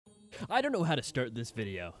I don't know how to start this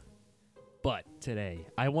video, but today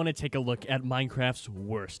I want to take a look at Minecraft's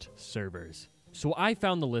worst servers. So I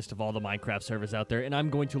found the list of all the Minecraft servers out there, and I'm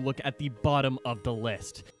going to look at the bottom of the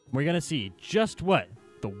list. We're going to see just what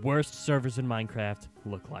the worst servers in Minecraft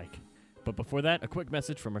look like. But before that, a quick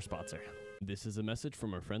message from our sponsor. This is a message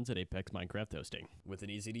from our friends at Apex Minecraft Hosting. With an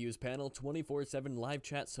easy-to-use panel, 24/7 live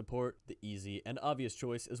chat support, the easy and obvious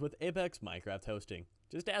choice is with Apex Minecraft Hosting.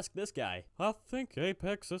 Just ask this guy. I think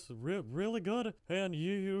Apex is really good, and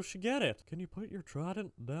you should get it. Can you put your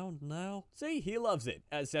trident down now? See, he loves it.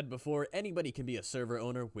 As said before, anybody can be a server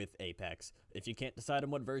owner with Apex. If you can't decide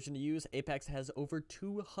on what version to use, Apex has over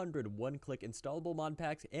 200 one-click installable mod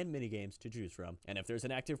packs and minigames to choose from. And if there's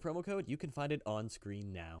an active promo code, you can find it on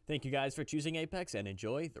screen now. Thank you guys for choosing Apex, and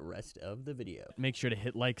enjoy the rest of the video. Make sure to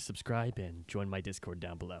hit like, subscribe, and join my Discord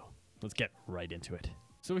down below. Let's get right into it.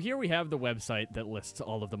 So here we have the website that lists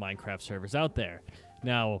all of the Minecraft servers out there.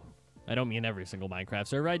 Now, I don't mean every single Minecraft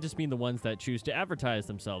server, I just mean the ones that choose to advertise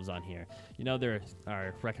themselves on here. You know, there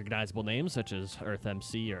are recognizable names such as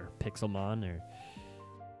EarthMC or Pixelmon or...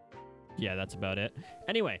 yeah, that's about it.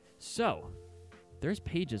 Anyway, so, there's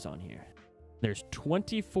pages on here. There's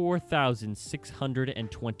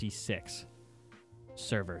 24,626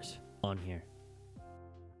 servers on here.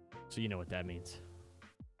 So you know what that means.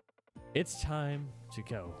 It's time to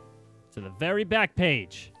go to the very back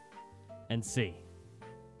page and see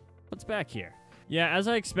what's back here. Yeah, as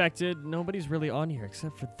I expected, nobody's really on here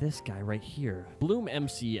except for this guy right here. Bloom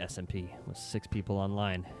MC SMP with 6 people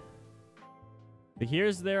online. But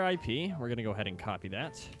here's their IP. We're going to go ahead and copy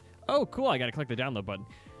that. Oh, cool. I got to click the download button.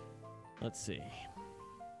 Let's see.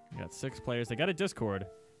 We got 6 players. They got a Discord.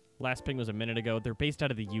 Last ping was a minute ago. They're based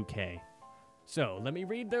out of the UK. So let me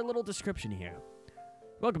read their little description here.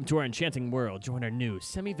 Welcome to our enchanting world. Join our new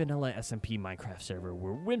semi-vanilla SMP Minecraft server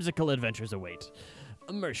where whimsical adventures await.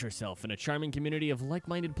 Immerse yourself in a charming community of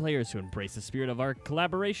like-minded players who embrace the spirit of our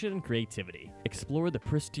collaboration and creativity. Explore the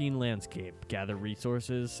pristine landscape, gather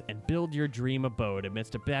resources, and build your dream abode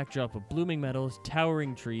amidst a backdrop of blooming meadows,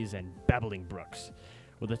 towering trees, and babbling brooks.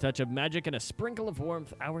 With a touch of magic and a sprinkle of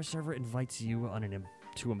warmth, our server invites you on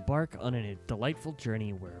to embark on a delightful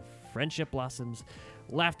journey where friendship blossoms,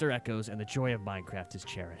 laughter echoes, and the joy of Minecraft is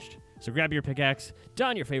cherished. So grab your pickaxe,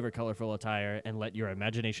 don your favorite colorful attire, and let your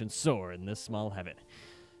imagination soar in this small heaven.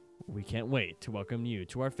 We can't wait to welcome you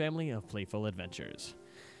to our family of playful adventures.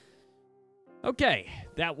 Okay,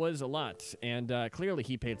 that was a lot, and clearly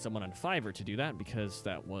he paid someone on Fiverr to do that because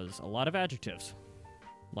that was a lot of adjectives.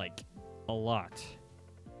 Like, a lot.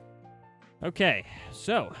 Okay,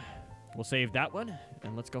 so we'll save that one,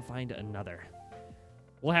 and let's go find another.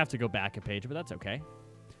 We'll have to go back a page, but that's okay.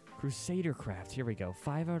 Crusadercraft, here we go.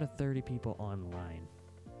 5 out of 30 people online.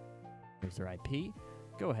 Here's their IP.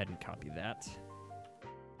 Go ahead and copy that.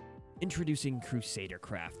 Introducing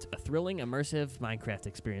Crusadercraft, a thrilling, immersive Minecraft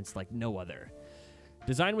experience like no other.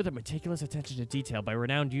 Designed with a meticulous attention to detail by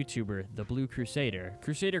renowned YouTuber, The Blue Crusader,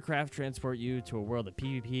 Crusadercraft transport you to a world of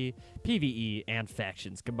PvP, PvE, and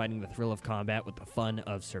factions, combining the thrill of combat with the fun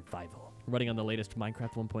of survival. Running on the latest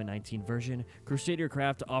Minecraft 1.19 version,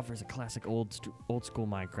 Crusadercraft offers a classic old school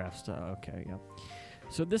Minecraft style. Okay, yeah.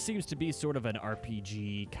 So this seems to be sort of an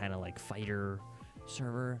RPG, kind of like fighter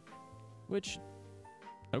server, which,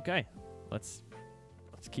 okay, let's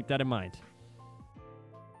keep that in mind.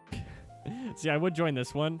 See, I would join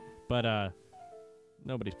this one, but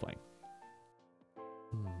nobody's playing.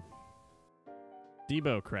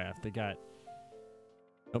 DeboCraft, they got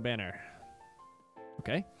no banner.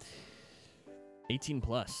 Okay. 18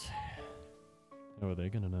 plus. How are they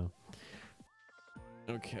gonna know?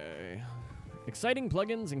 Okay. Exciting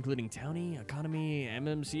plugins including Townie, Economy,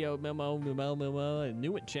 MMCO, Memo,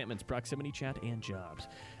 new enchantments, proximity chat, and jobs.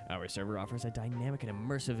 Our server offers a dynamic and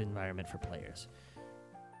immersive environment for players.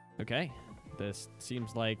 Okay. This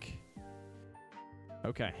seems like...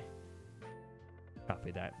 okay.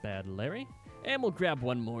 Copy that, bad Larry. And we'll grab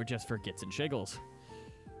one more just for gits and shiggles.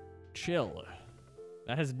 Chill.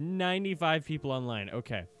 That has 95 people online.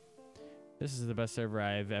 Okay. This is the best server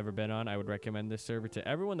I've ever been on. I would recommend this server to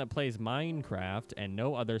everyone that plays Minecraft and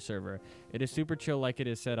no other server. It is super chill like it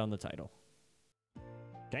is said on the title.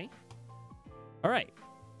 Okay. All right.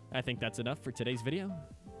 I think that's enough for today's video.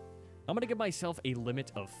 I'm going to give myself a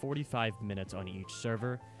limit of 45 minutes on each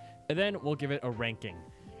server, and then we'll give it a ranking.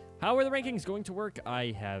 How are the rankings going to work?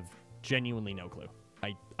 I have genuinely no clue.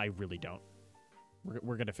 I really don't.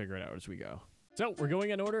 We're going to figure it out as we go. So, we're going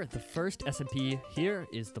in order. The first SMP here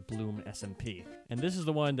is the Bloom SMP. And this is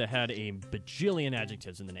the one that had a bajillion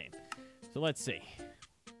adjectives in the name. So, let's see.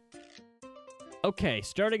 Okay,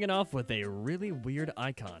 starting it off with a really weird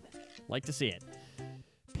icon. Like to see it.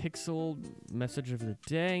 Pixel message of the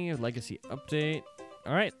day, legacy update.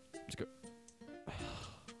 All right, let's go.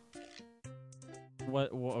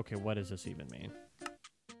 Okay, what does this even mean?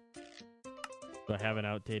 Do I have an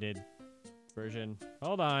outdated version?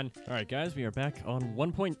 Hold on. All right, guys, we are back on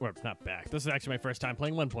not back. This is actually my first time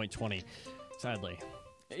playing 1.20, sadly.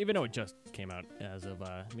 Even though it just came out as of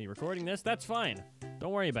me recording this, that's fine.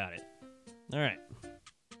 Don't worry about it. All right.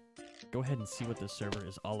 Go ahead and see what this server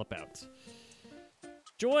is all about.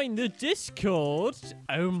 Join the Discord.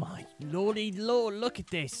 Oh my lordy lord, look at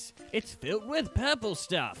this. It's filled with purple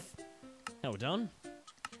stuff. Hold on.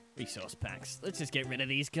 Resource packs. Let's just get rid of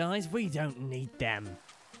these guys. We don't need them.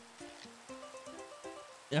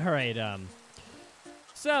 Alright,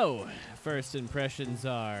 so, first impressions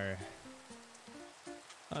are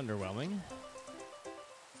underwhelming,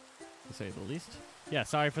 to say the least. Yeah,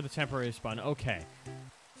 sorry for the temporary spawn. Okay.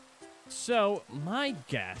 So, my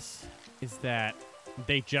guess is that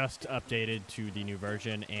they just updated to the new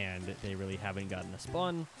version and they really haven't gotten a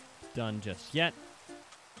spawn done just yet.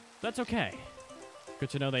 That's okay. Good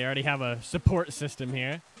to know they already have a support system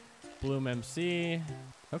here. Bloom MC.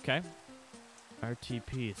 Okay.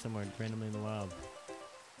 RTP, somewhere randomly in the wild.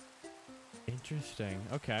 Interesting.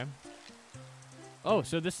 Okay. Oh,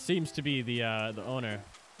 so this seems to be the owner.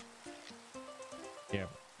 Here.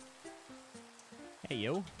 Hey,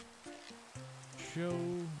 yo.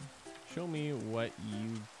 Show me what you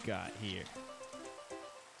got here.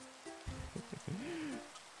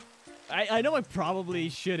 I know I probably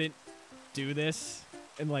shouldn't do this.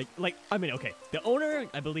 And I mean, okay. The owner,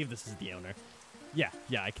 I believe this is the owner. Yeah,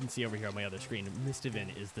 I can see over here on my other screen.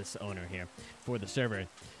 Mistivin is this owner here for the server.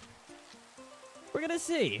 We're gonna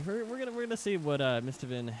see. We're gonna see what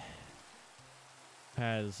Mistivin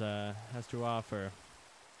has to offer.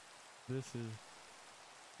 This is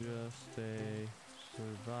just a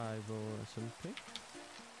survival SMP.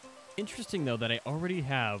 Interesting though that I already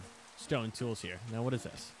have stone tools here. Now what is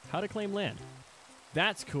this? How to claim land.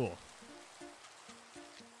 That's cool.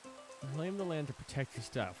 Claim the land to protect your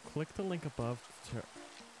stuff. Click the link above to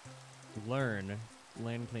learn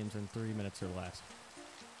land claims in 3 minutes or less.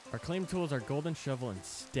 Our claim tools are golden shovel and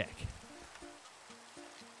stick.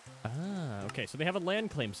 Ah, okay. So they have a land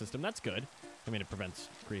claim system. That's good. I mean, it prevents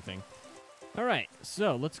griefing. All right.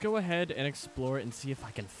 So let's go ahead and explore it and see if I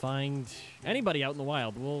can find anybody out in the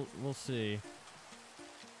wild. We'll see.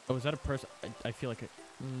 Oh, is that a person? I feel like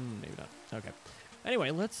maybe not. Okay. Anyway,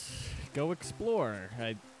 let's go explore.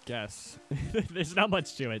 I guess. There's not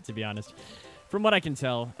much to it, to be honest. From what I can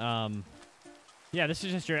tell, yeah, this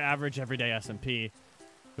is just your average everyday SMP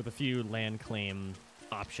with a few land claim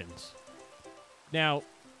options. Now,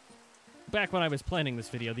 back when I was planning this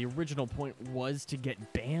video, the original point was to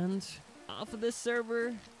get banned off of this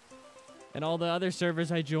server and all the other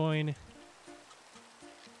servers I join.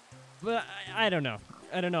 But I don't know.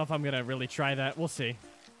 I don't know if I'm going to really try that. We'll see.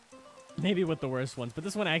 Maybe with the worst ones, but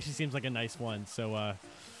this one actually seems like a nice one, so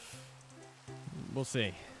we'll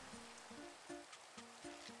see.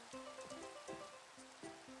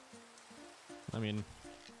 I mean,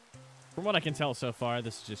 from what I can tell so far,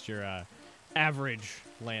 this is just your average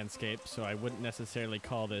landscape, so I wouldn't necessarily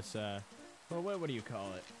call this, well, what do you call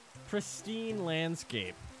it? Pristine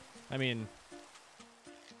landscape. I mean,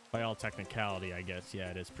 by all technicality, I guess,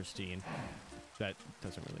 yeah, it is pristine. That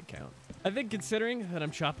doesn't really count. I think considering that I'm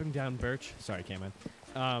chopping down birch, sorry, Cameron,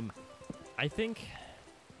 I think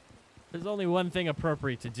there's only one thing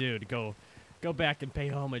appropriate to do to go back and pay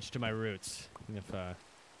homage to my roots. If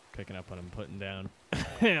picking up what I'm putting down.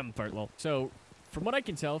 I'm fartlol. So, from what I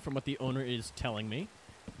can tell, from what the owner is telling me,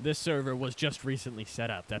 this server was just recently set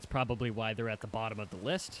up. That's probably why they're at the bottom of the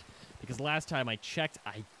list, because last time I checked,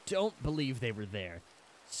 I don't believe they were there.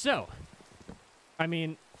 So, I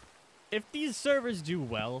mean, if these servers do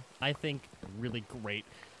well, I think really great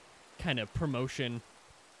kind of promotion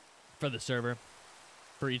for the server,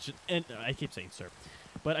 for each, and I keep saying serve,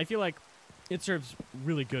 but I feel like it serves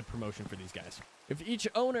really good promotion for these guys. If each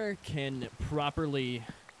owner can properly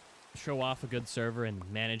show off a good server and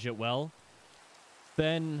manage it well,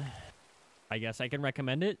 then I guess I can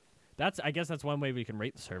recommend it. I guess that's one way we can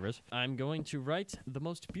rate the servers. I'm going to write the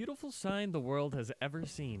most beautiful sign the world has ever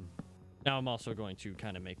seen. Now I'm also going to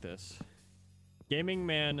kind of make this. Gaming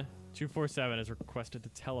Man 247 has requested to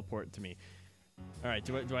teleport to me. All right,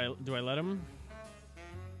 do I let him?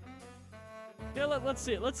 Yeah, let's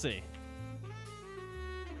see. Let's see.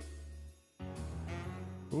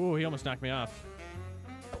 Ooh, he almost knocked me off.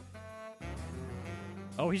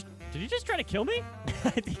 Oh, did he just try to kill me?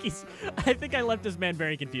 I think I left this man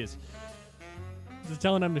very confused. Just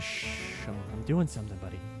telling him to shh. I'm doing something,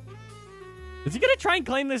 buddy. Is he gonna try and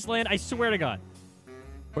claim this land? I swear to God.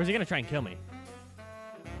 Or is he gonna try and kill me?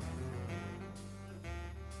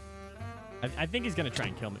 I think he's gonna try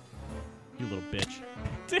and kill me. You little bitch.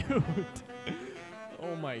 Dude!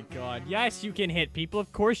 Oh my god. Yes, you can hit people.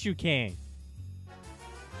 Of course you can.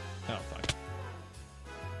 Oh, fuck.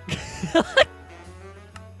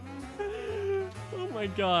 Oh my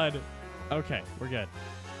god. Okay, we're good.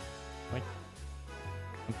 Wait.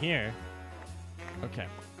 I'm here. Okay.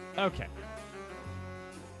 Okay.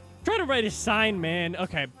 Try to write a sign, man.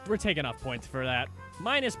 Okay, we're taking off points for that.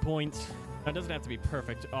 Minus points. That doesn't have to be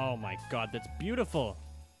perfect. Oh my god, that's beautiful.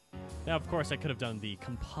 Now, of course, I could have done the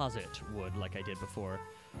composite wood like I did before.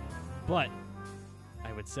 But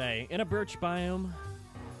I would say in a birch biome,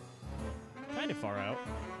 kind of far out.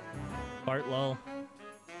 Fart lull.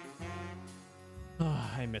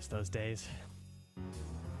 Oh, I miss those days.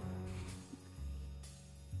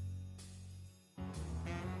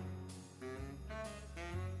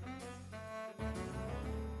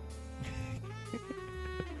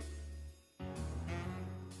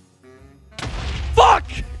 Fuck!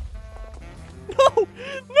 No!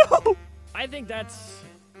 No! I think that's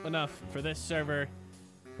enough for this server.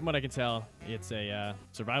 From what I can tell, it's a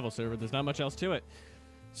survival server. There's not much else to it.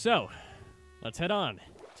 So, let's head on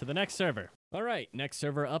to the next server. All right, next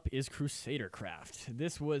server up is CrusaderCraft.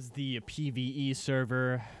 This was the PvE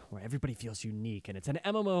server where everybody feels unique, and it's an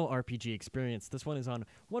MMORPG experience. This one is on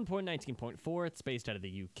 1.19.4. It's based out of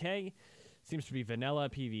the UK. Seems to be vanilla,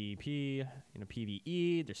 PvP,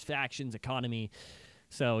 PvE. There's factions, economy.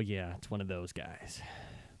 So, yeah, it's one of those guys.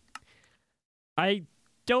 I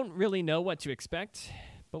don't really know what to expect,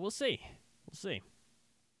 but we'll see. We'll see.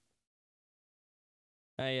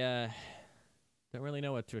 I don't really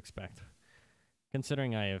know what to expect.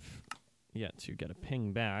 Considering I have yet to get a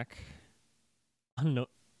ping back. Oh, no.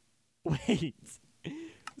 Wait.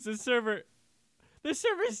 This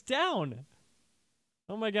server's down.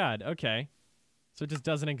 Oh my god. Okay. So it just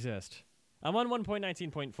doesn't exist. I'm on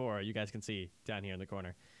 1.19.4. You guys can see down here in the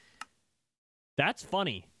corner. That's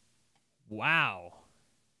funny. Wow.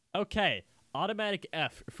 Okay. Automatic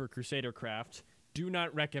F for CrusaderCraft. Do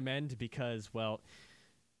not recommend because, well,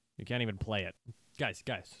 you can't even play it. Guys.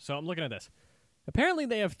 So I'm looking at this. Apparently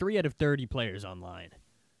they have 3 out of 30 players online.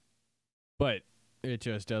 But it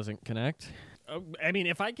just doesn't connect. I mean,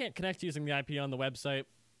 if I can't connect using the IP on the website,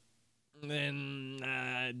 then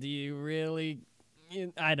do you really...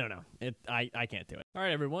 I don't know. I can't do it. All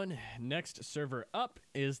right, everyone. Next server up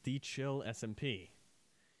is the Chill SMP.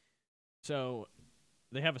 So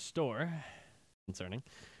they have a store. Concerning.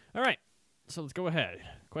 All right. So let's go ahead.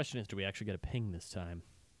 Question is, do we actually get a ping this time?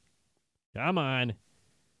 Come on.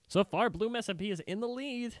 So far, Bloom SMP is in the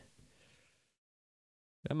lead.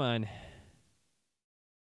 Come on.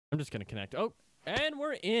 I'm just going to connect. Oh, and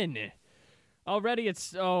we're in. Already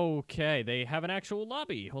it's... Okay, they have an actual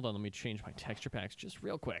lobby. Hold on, let me change my texture packs just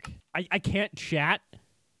real quick. I can't chat?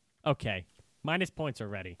 Okay. Minus points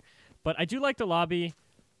already. But I do like the lobby.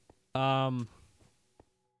 What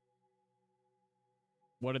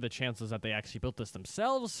are the chances that they actually built this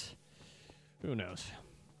themselves? Who knows?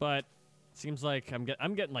 But... Seems like I'm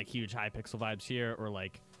getting like huge Hypixel vibes here, or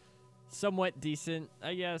like somewhat decent,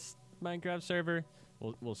 I guess, Minecraft server.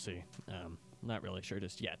 We'll see. Not really sure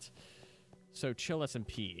just yet. So Chill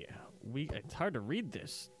SMP. It's hard to read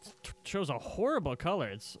this. It shows a horrible color.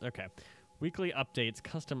 It's okay. Weekly updates,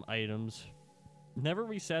 custom items, never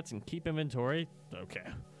resets, and keep inventory. Okay.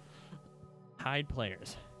 Hide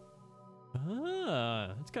players.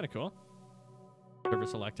 Ah, that's kind of cool. Server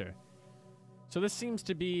selector. So this seems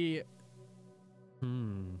to be.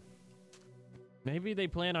 Maybe they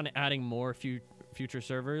plan on adding more future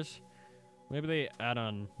servers. Maybe they add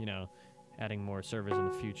on, adding more servers in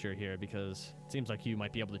the future here because it seems like you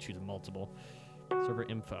might be able to choose multiple. Server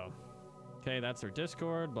info. Okay, that's their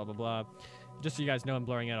Discord, blah, blah, blah. Just so you guys know, I'm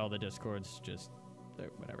blurring out all the Discords. Just,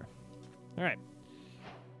 whatever. All right.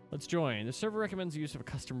 Let's join. The server recommends the use of a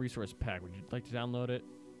custom resource pack. Would you like to download it?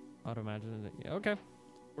 Auto-imagine it? Yeah, okay.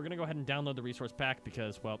 We're going to go ahead and download the resource pack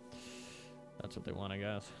because, well... That's what they want, I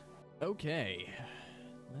guess. Okay.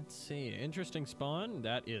 Let's see. Interesting spawn.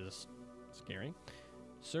 That is scary.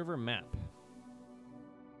 Server map.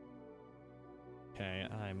 Okay,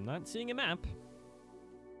 I'm not seeing a map.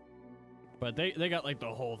 But they got, like,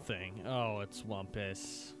 the whole thing. Oh, it's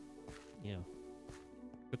Swampus. Yeah.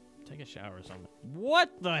 Take a shower or something.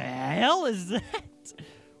 What the hell is that?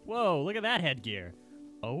 Whoa, look at that headgear.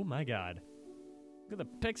 Oh, my God. Look at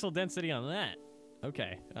the pixel density on that.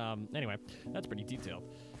 Okay, anyway, that's pretty detailed.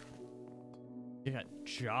 You got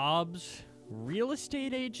jobs, real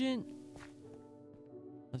estate agent.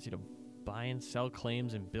 Let's see, to buy and sell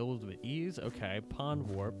claims and build with ease. Okay, pond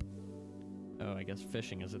warp. Oh, I guess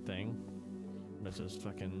fishing is a thing. This is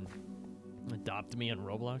fucking adopt me in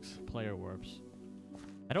Roblox. Player warps.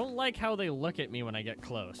 I don't like how they look at me when I get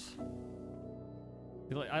close.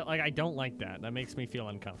 I don't like that. That makes me feel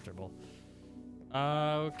uncomfortable.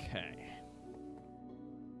 Okay.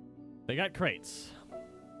 They got crates.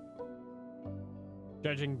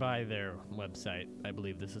 Judging by their website, I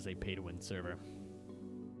believe this is a pay-to-win server.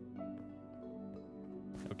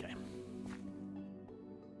 Okay.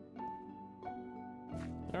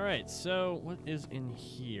 Alright, so what is in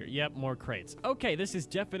here? Yep, more crates. Okay, this is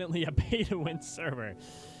definitely a pay-to-win server.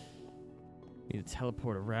 Need to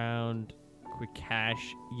teleport around. Quick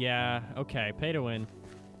cash. Yeah, okay, pay-to-win.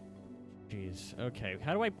 Jeez, okay.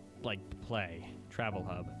 How do I, like, play? Travel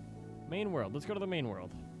hub. Main world. Let's go to the main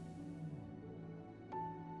world.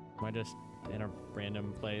 Am I just in a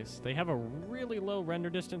random place? They have a really low render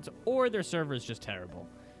distance, or their server is just terrible.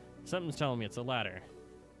 Something's telling me it's a ladder.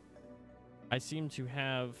 I seem to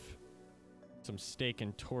have some steak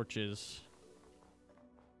and torches,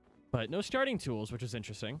 but no starting tools, which is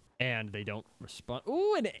interesting. And they don't respond.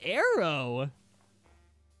 Ooh, an arrow!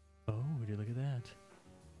 Oh, would you look at that?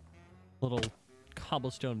 Little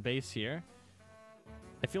cobblestone base here.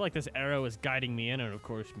 I feel like this arrow is guiding me in, and of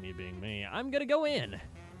course, me being me, I'm gonna go in.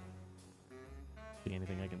 See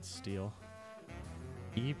anything I can steal?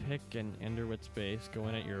 E-pick and Enderwit space. Go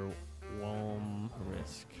in at your womb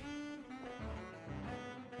risk.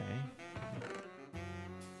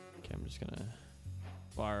 Okay, I'm just gonna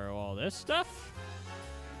borrow all this stuff.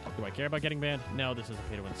 Do I care about getting banned? No, this is a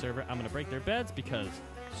pay-to-win server. I'm gonna break their beds because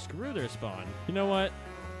screw their spawn. You know what?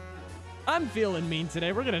 I'm feeling mean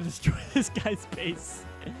today. We're gonna destroy this guy's base.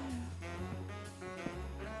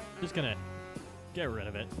 Just gonna get rid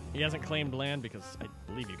of it. He hasn't claimed land because I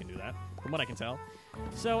believe you can do that, from what I can tell.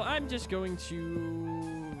 So I'm just going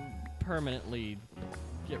to permanently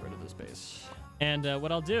get rid of this base. And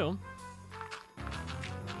what I'll do,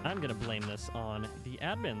 I'm gonna blame this on the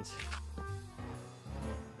admins.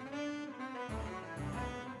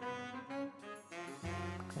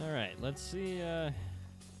 All right, let's see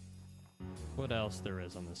what else there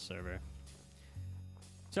is on this server.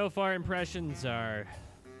 So far, impressions are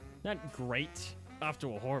not great. Off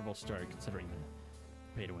to a horrible start, considering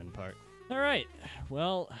the pay-to-win part. All right,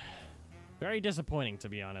 well, very disappointing, to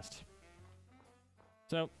be honest.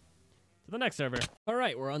 So, to the next server. All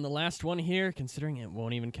right, we're on the last one here, considering it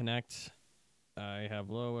won't even connect. I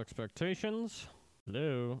have low expectations.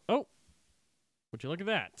 Hello. Oh, would you look at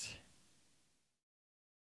that?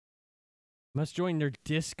 Must join their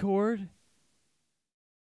Discord?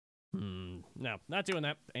 No, not doing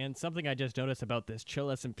that. And something I just noticed about this Chill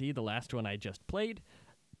SMP, the last one I just played,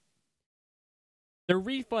 their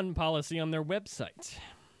refund policy on their website.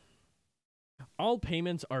 All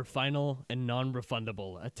payments are final and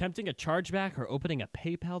non-refundable. Attempting a chargeback or opening a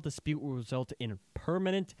PayPal dispute will result in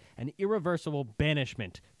permanent and irreversible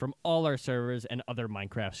banishment from all our servers and other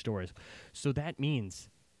Minecraft stores. So that means,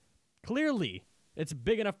 clearly, it's a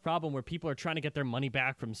big enough problem where people are trying to get their money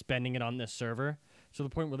back from spending it on this server, to the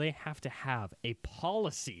point where they have to have a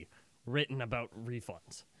policy written about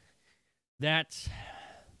refunds. That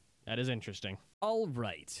is interesting. All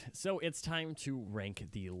right, so it's time to rank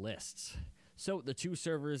the lists. So the two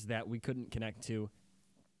servers that we couldn't connect to,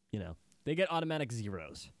 you know, they get automatic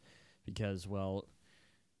zeros. Because, well,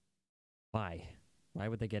 why? Why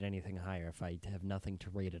would they get anything higher if I have nothing to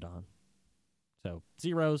rate it on? So,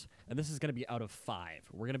 zeros, and this is going to be out of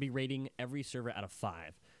 5. We're going to be rating every server out of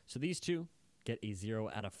 5. So these two get a 0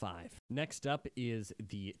 out of 5. Next up is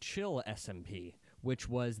the Chill SMP, which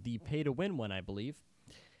was the pay-to-win one, I believe.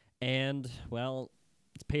 And, well,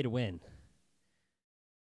 it's pay-to-win.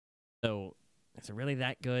 So, is it really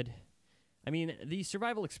that good? I mean, the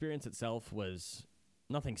survival experience itself was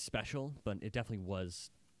nothing special, but it definitely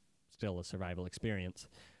was still a survival experience.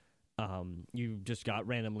 You just got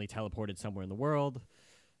randomly teleported somewhere in the world.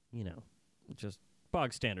 You know, just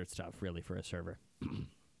bog standard stuff, really, for a server.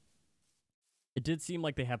 It did seem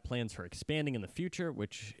like they have plans for expanding in the future,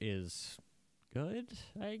 which is good,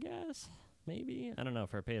 I guess. Maybe? I don't know.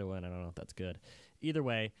 For a pay-to-win, I don't know if that's good. Either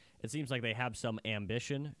way, it seems like they have some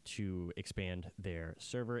ambition to expand their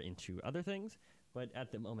server into other things, but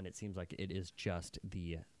at the moment, it seems like it is just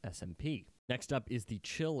the SMP. Next up is the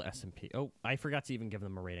Chill SMP. Oh, I forgot to even give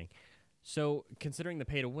them a rating. So, considering the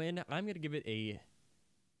pay-to-win, I'm going to give it a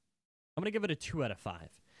 2 out of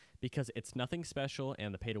 5. Because it's nothing special,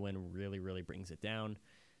 and the pay-to-win really, really brings it down.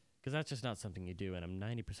 Because that's just not something you do, and I'm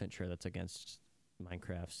 90% sure that's against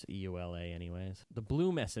Minecraft's EULA anyways. The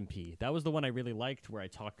Bloom SMP, that was the one I really liked, where I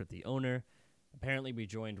talked with the owner. Apparently, we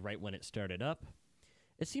joined right when it started up.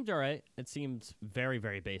 It seemed all right. It seemed very,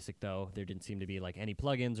 very basic, though. There didn't seem to be like any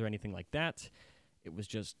plugins or anything like that. It was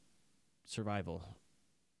just survival.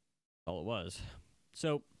 All it was.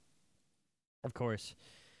 So, of course,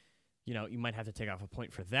 you know, you might have to take off a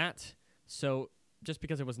point for that. So, just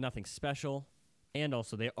because it was nothing special, and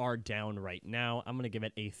also they are down right now, I'm going to give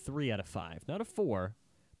it a 3 out of 5. Not a 4,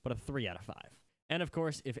 but a 3 out of 5. And of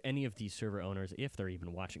course, if any of these server owners, if they're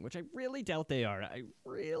even watching, which I really doubt they are, I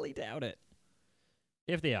really doubt it.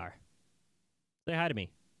 If they are, say hi to me.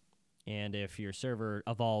 And if your server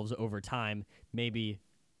evolves over time, maybe,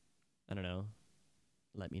 I don't know,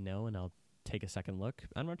 let me know and I'll take a second look.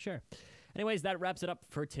 I'm not sure. Anyways, that wraps it up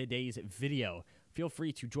for today's video. Feel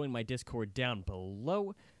free to join my Discord down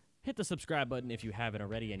below. Hit the subscribe button if you haven't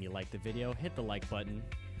already and you like the video. Hit the like button,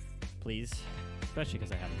 please, especially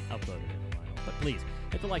because I haven't uploaded in a while. But please,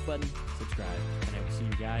 hit the like button, subscribe, and I will see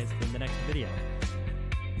you guys in the next video.